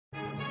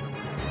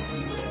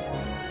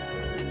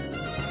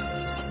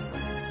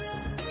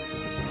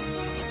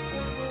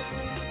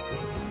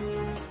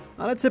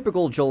On a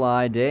typical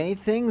July day,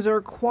 things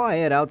are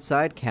quiet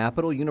outside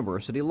Capital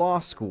University Law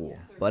School.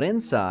 But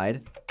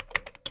inside,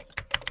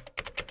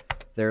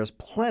 there's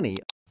plenty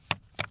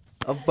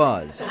of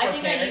buzz. I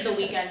think I need the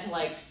weekend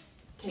to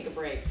take a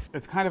break.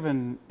 It's kind of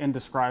an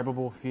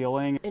indescribable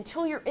feeling.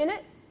 Until you're in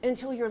it,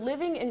 until you're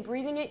living and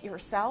breathing it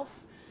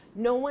yourself,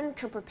 no one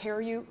can prepare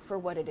you for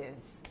what it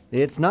is.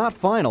 It's not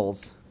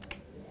finals.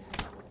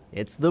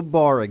 It's the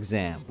bar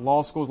exam.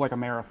 Law school is like a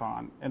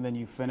marathon, and then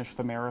you finish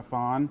the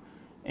marathon,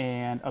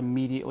 and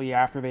immediately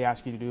after they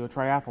ask you to do a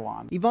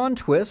triathlon. Yvonne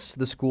Twiss,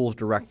 the school's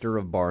director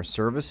of bar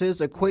services,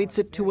 equates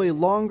it to a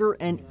longer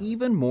and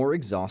even more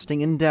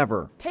exhausting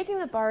endeavor. Taking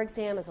the bar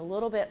exam is a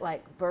little bit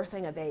like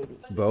birthing a baby.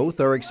 Both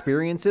are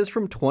experiences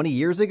from 20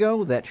 years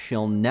ago that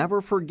she'll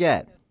never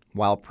forget.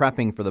 While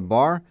prepping for the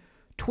bar,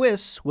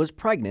 Twiss was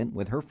pregnant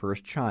with her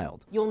first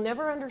child. You'll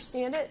never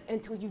understand it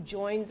until you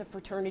join the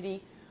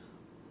fraternity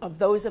of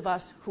those of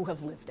us who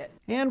have lived it.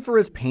 And for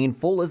as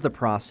painful as the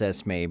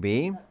process may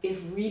be,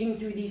 If reading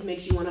through these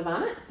makes you want to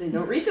vomit, then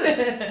don't read through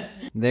it.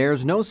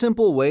 there's no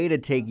simple way to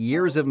take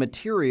years of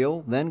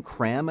material, then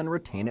cram and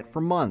retain it for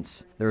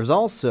months. There's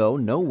also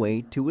no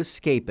way to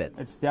escape it.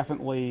 It's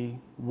definitely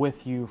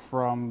with you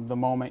from the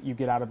moment you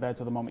get out of bed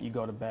to the moment you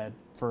go to bed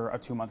for a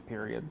 2-month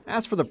period.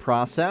 As for the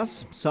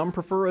process, some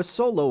prefer a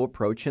solo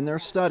approach in their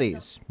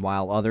studies,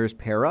 while others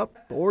pair up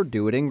or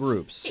do it in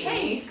groups.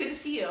 Hey, good to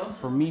see you.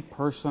 For me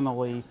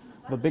personally,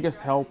 the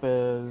biggest help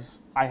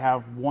is I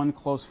have one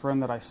close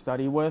friend that I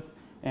study with,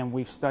 and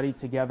we've studied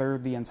together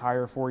the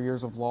entire 4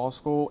 years of law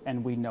school,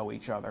 and we know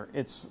each other.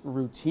 It's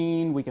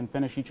routine, we can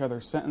finish each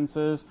other's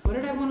sentences. What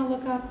did I want to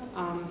look up?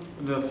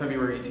 The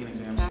February 18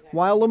 exams.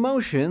 While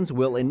emotions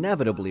will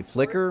inevitably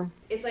flicker,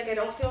 It's like I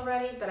don't feel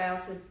ready, but I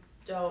also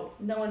don't.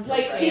 No one feels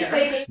Like,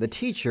 right. the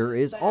teacher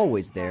is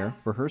always there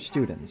for her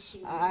students.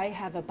 I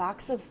have a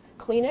box of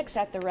Kleenex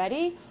at the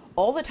ready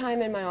all the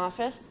time in my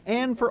office.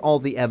 And for all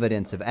the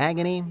evidence of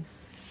agony,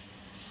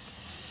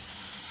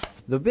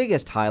 the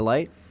biggest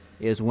highlight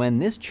is when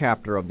this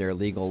chapter of their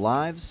legal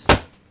lives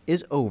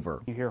is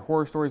over. You hear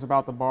horror stories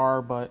about the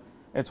bar, but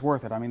it's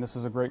worth it. I mean, this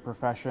is a great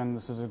profession,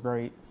 this is a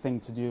great thing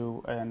to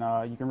do, and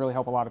you can really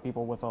help a lot of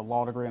people with a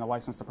law degree and a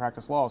license to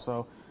practice law,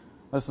 so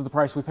this is the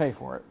price we pay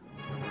for it.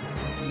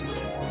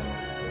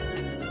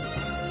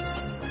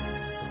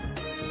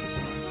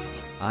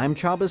 I'm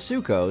Chaba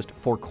Sukost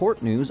for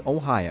Court News,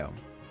 Ohio.